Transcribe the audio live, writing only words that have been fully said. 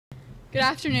Good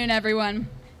afternoon, everyone.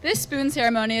 This spoon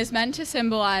ceremony is meant to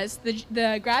symbolize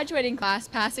the graduating class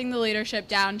passing the leadership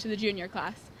down to the junior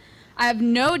class. I have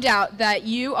no doubt that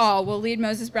you all will lead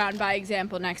Moses Brown by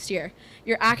example next year.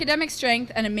 Your academic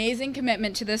strength and amazing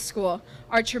commitment to this school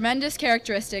are tremendous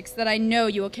characteristics that I know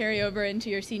you will carry over into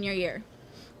your senior year.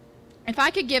 If I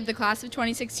could give the class of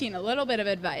 2016 a little bit of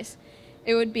advice,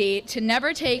 it would be to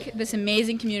never take this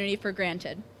amazing community for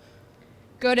granted.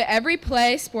 Go to every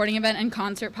play, sporting event, and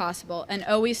concert possible, and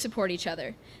always support each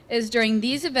other. It is during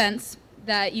these events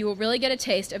that you will really get a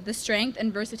taste of the strength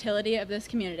and versatility of this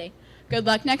community. Good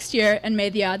luck next year, and may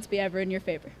the odds be ever in your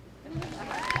favor.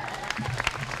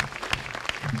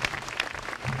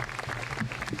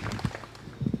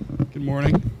 Good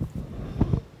morning.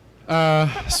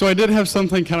 So I did have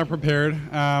something kind of prepared,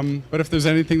 but if there's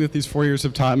anything that these 4 years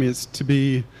have taught me, it's to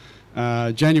be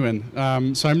genuine.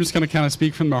 So I'm just going to kind of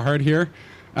speak from my heart here.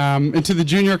 And to the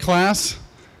junior class,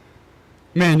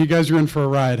 man, you guys are in for a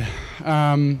ride.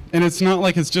 And it's not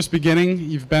like it's just beginning.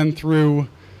 You've been through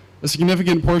a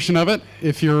significant portion of it.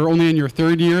 If you're only in your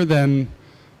third year, then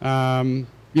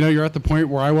you're at the point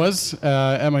where I was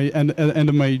at my end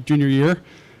of my junior year.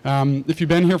 If you've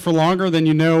been here for longer, then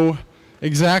you know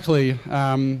exactly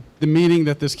the meaning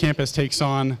that this campus takes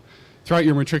on throughout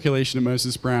your matriculation at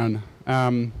Moses Brown.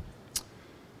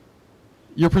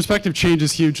 Your perspective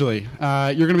changes hugely.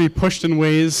 You're going to be pushed in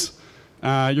ways,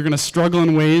 you're going to struggle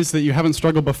in ways that you haven't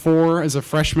struggled before as a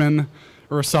freshman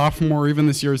or a sophomore, or even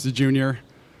this year as a junior.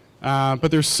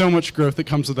 But there's so much growth that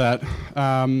comes with that.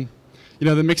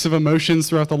 The mix of emotions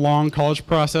throughout the long college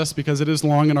process, because it is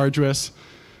long and arduous,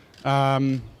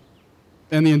 and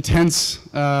the intense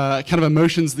kind of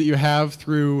emotions that you have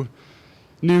through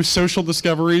new social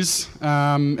discoveries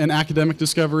and academic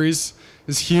discoveries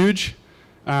is huge.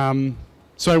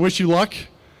 So I wish you luck,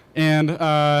 and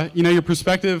your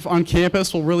perspective on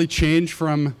campus will really change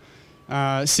from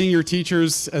seeing your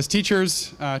teachers as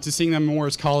teachers to seeing them more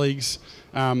as colleagues.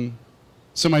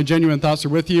 So my genuine thoughts are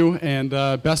with you, and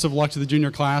best of luck to the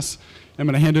junior class. I'm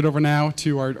going to hand it over now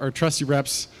to our trustee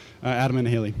reps, Adam and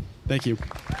Haley. Thank you.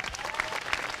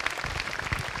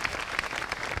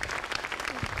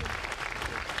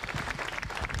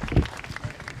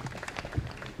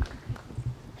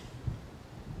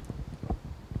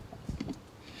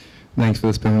 Thanks for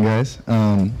the spoon, guys.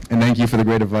 And thank you for the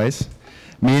great advice.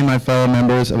 Me and my fellow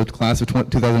members of the class of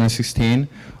 2016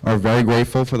 are very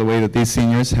grateful for the way that these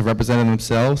seniors have represented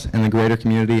themselves and the greater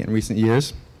community in recent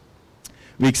years.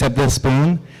 We accept this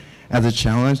spoon as a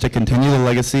challenge to continue the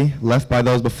legacy left by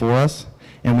those before us,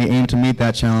 and we aim to meet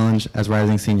that challenge as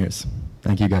rising seniors.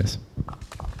 Thank you, guys.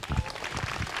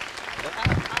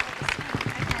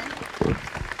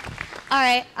 All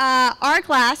right, our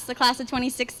class, the class of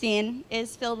 2016,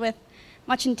 is filled with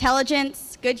much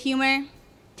intelligence, good humor,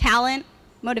 talent,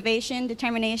 motivation,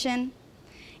 determination.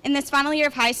 In this final year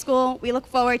of high school, we look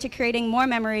forward to creating more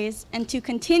memories and to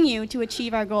continue to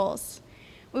achieve our goals.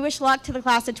 We wish luck to the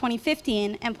class of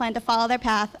 2015 and plan to follow their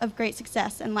path of great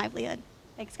success and livelihood.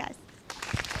 Thanks, guys.